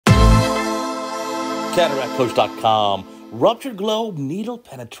CataractCoach.com. Ruptured globe needle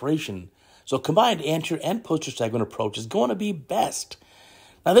penetration. So combined anterior and posterior segment approach is going to be best.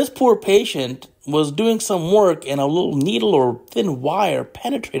 Now this poor patient was doing some work and a little needle or thin wire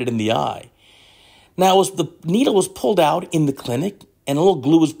penetrated in the eye. Now the needle was pulled out in the clinic and a little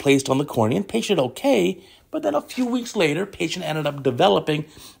glue was placed on the cornea and patient okay, but then a few weeks later, patient ended up developing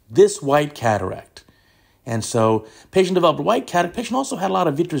this white cataract. And so patient developed white cataract. Patient also had a lot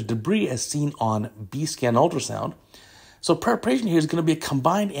of vitreous debris as seen on B-scan ultrasound. So preparation here is going to be a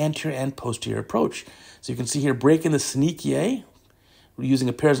combined anterior and posterior approach. So you can see here breaking the synechiae, using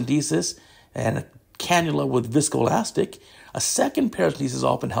a paracentesis and a cannula with viscoelastic. A second paracentesis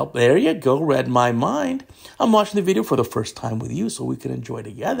often helps. There you go, read my mind. I'm watching the video for the first time with you so we can enjoy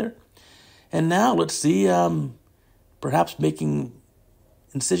together. And now let's see, perhaps making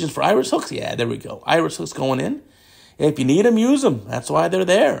incisions for iris hooks. Yeah, there we go. Iris hooks going in. If you need them, use them. That's why they're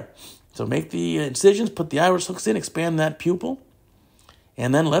there. So make the incisions, put the iris hooks in, expand that pupil.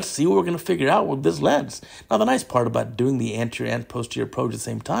 And then let's see what we're going to figure out with this lens. Now, the nice part about doing the anterior and posterior approach at the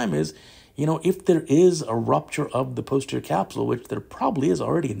same time is, if there is a rupture of the posterior capsule, which there probably is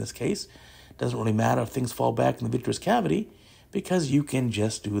already in this case, doesn't really matter if things fall back in the vitreous cavity because you can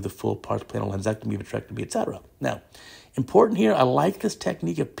just do the full pars plana lensectomy, vitrectomy, etc. Now, important here, I like this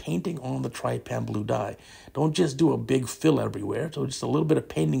technique of painting on the trypan blue dye. Don't just do a big fill everywhere. So just a little bit of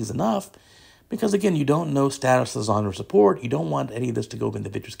painting is enough because, again, you don't know statuses on or support. You don't want any of this to go in the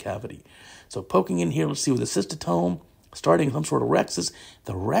vitreous cavity. So poking in here, let's see with the cystotome, starting some sort of rhexis.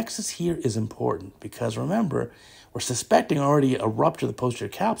 The rhexis here is important because, remember, we're suspecting already a rupture of the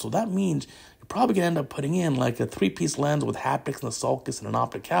posterior capsule. That means you're probably going to end up putting in like a 3-piece lens with haptics and a sulcus and an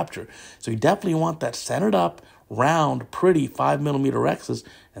optic capture. So you definitely want that centered up, round, pretty 5mm rhexis,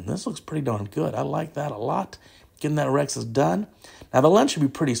 and this looks pretty darn good. I like that a lot. Getting that rhexis done. Now the lens should be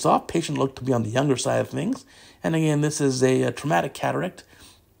pretty soft. Patient looked to be on the younger side of things. And again, this is a traumatic cataract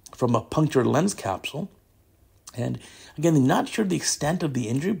from a punctured lens capsule. And again, they're not sure the extent of the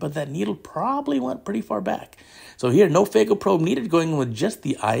injury, but that needle probably went pretty far back. So here, no phaco probe needed, going in with just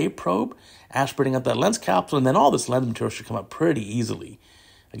the IA probe, aspirating up that lens capsule, and then all this lens material should come up pretty easily.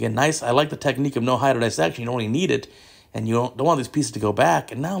 Again, nice. I like the technique of no hydrodissection. You don't really need it, and you don't want these pieces to go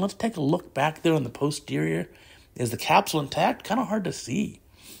back. And now let's take a look back there on the posterior. Is the capsule intact? Kind of hard to see.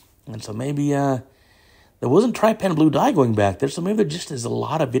 And so maybe there wasn't trypan blue dye going back there, so maybe there just is a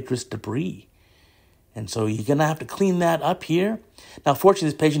lot of vitreous debris. And so you're going to have to clean that up here. Now,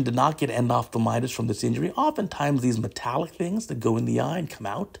 fortunately, this patient did not get endophthalmitis from this injury. Oftentimes, these metallic things that go in the eye and come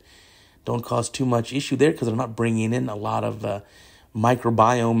out don't cause too much issue there because they're not bringing in a lot of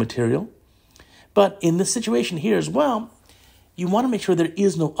microbiome material. But in this situation here as well, you want to make sure there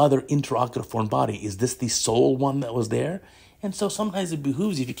is no other intraocular foreign body. Is this the sole one that was there? And so sometimes it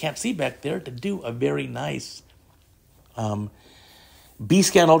behooves you, if you can't see back there, to do a very nice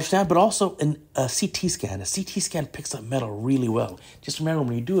B-scan ultrasound, but also a CT scan. A CT scan picks up metal really well. Just remember,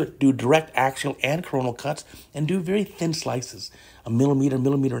 when you do it, do direct axial and coronal cuts and do very thin slices, a millimeter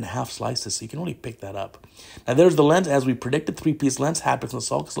and a half slices, so you can only pick that up. Now, there's the lens. As we predicted, 3-piece lens, haptics and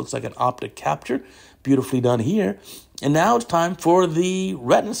sulcus, looks like an optic capture. Beautifully done here. And now it's time for the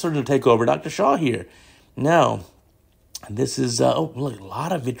retina surgeon to take over, Dr. Shaw here. Now, this is, look, a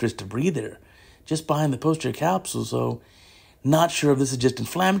lot of vitreous debris there, just behind the posterior capsule, so not sure if this is just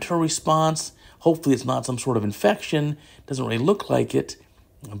inflammatory response. Hopefully it's not some sort of infection. Doesn't really look like it.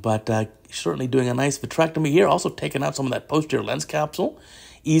 But certainly doing a nice vitrectomy here. Also taking out some of that posterior lens capsule.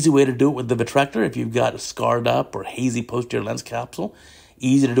 Easy way to do it with the vitrector if you've got a scarred up or hazy posterior lens capsule.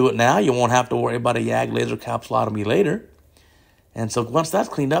 Easy to do it now. You won't have to worry about a YAG laser capsulotomy later. And so once that's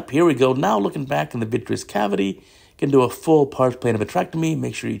cleaned up, here we go. Now looking back in the vitreous cavity. Can do a full pars plana vitrectomy.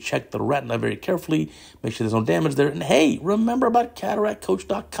 Make sure you check the retina very carefully. Make sure there's no damage there. And hey, remember about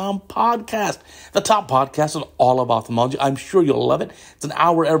CataractCoach.com podcast, the top podcast on all of ophthalmology. I'm sure you'll love it. It's an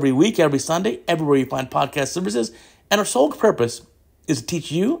hour every week, every Sunday, everywhere you find podcast services. And our sole purpose is to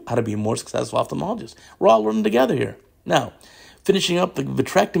teach you how to be a more successful ophthalmologist. We're all learning together here. Now, finishing up the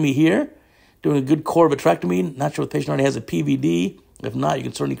vitrectomy here, doing a good core vitrectomy. Not sure if the patient already has a PVD. If not, you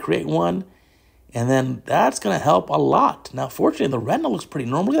can certainly create one. And then that's going to help a lot. Now, fortunately, the retina looks pretty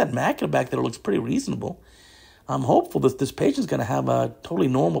normal. Look at that macula back there. It looks pretty reasonable. I'm hopeful that this patient's going to have a totally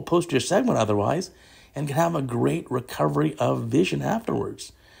normal posterior segment otherwise and can have a great recovery of vision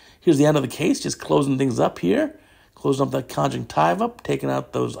afterwards. Here's the end of the case, just closing things up here. Closing up that conjunctiva, taking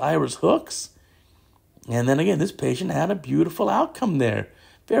out those iris hooks. And then again, this patient had a beautiful outcome there.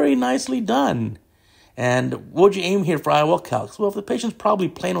 Very nicely done. And what would you aim here for IOL calcs? Well, if the patient's probably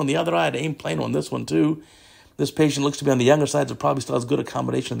plain on the other eye, I'd aim plain on this one too. This patient looks to be on the younger side, so probably still has good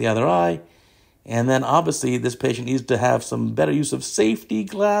accommodation in the other eye. And then obviously this patient needs to have some better use of safety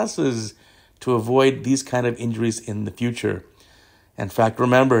glasses to avoid these kind of injuries in the future. In fact,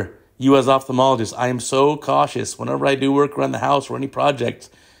 remember, you as ophthalmologists, I am so cautious whenever I do work around the house or any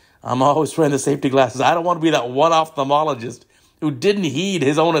projects. I'm always wearing the safety glasses. I don't want to be that one ophthalmologist who didn't heed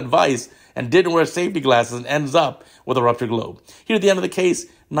his own advice and didn't wear safety glasses and ends up with a ruptured globe. Here at the end of the case,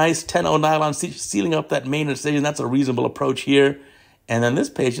 nice 10-0 nylon sealing up that main incision. That's a reasonable approach here. And then this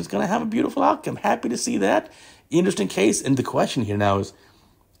patient's going to have a beautiful outcome. Happy to see that. Interesting case. And the question here now is,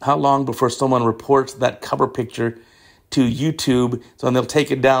 how long before someone reports that cover picture to YouTube, so then they'll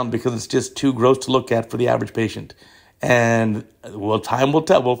take it down because it's just too gross to look at for the average patient? And, well, time will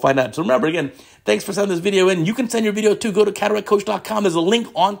tell. We'll find out. So remember, again, thanks for sending this video in. You can send your video too. Go to CataractCoach.com. There's a link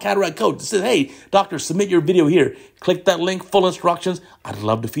on CataractCoach. It says, hey, doctor, submit your video here. Click that link, full instructions. I'd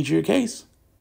love to feature your case.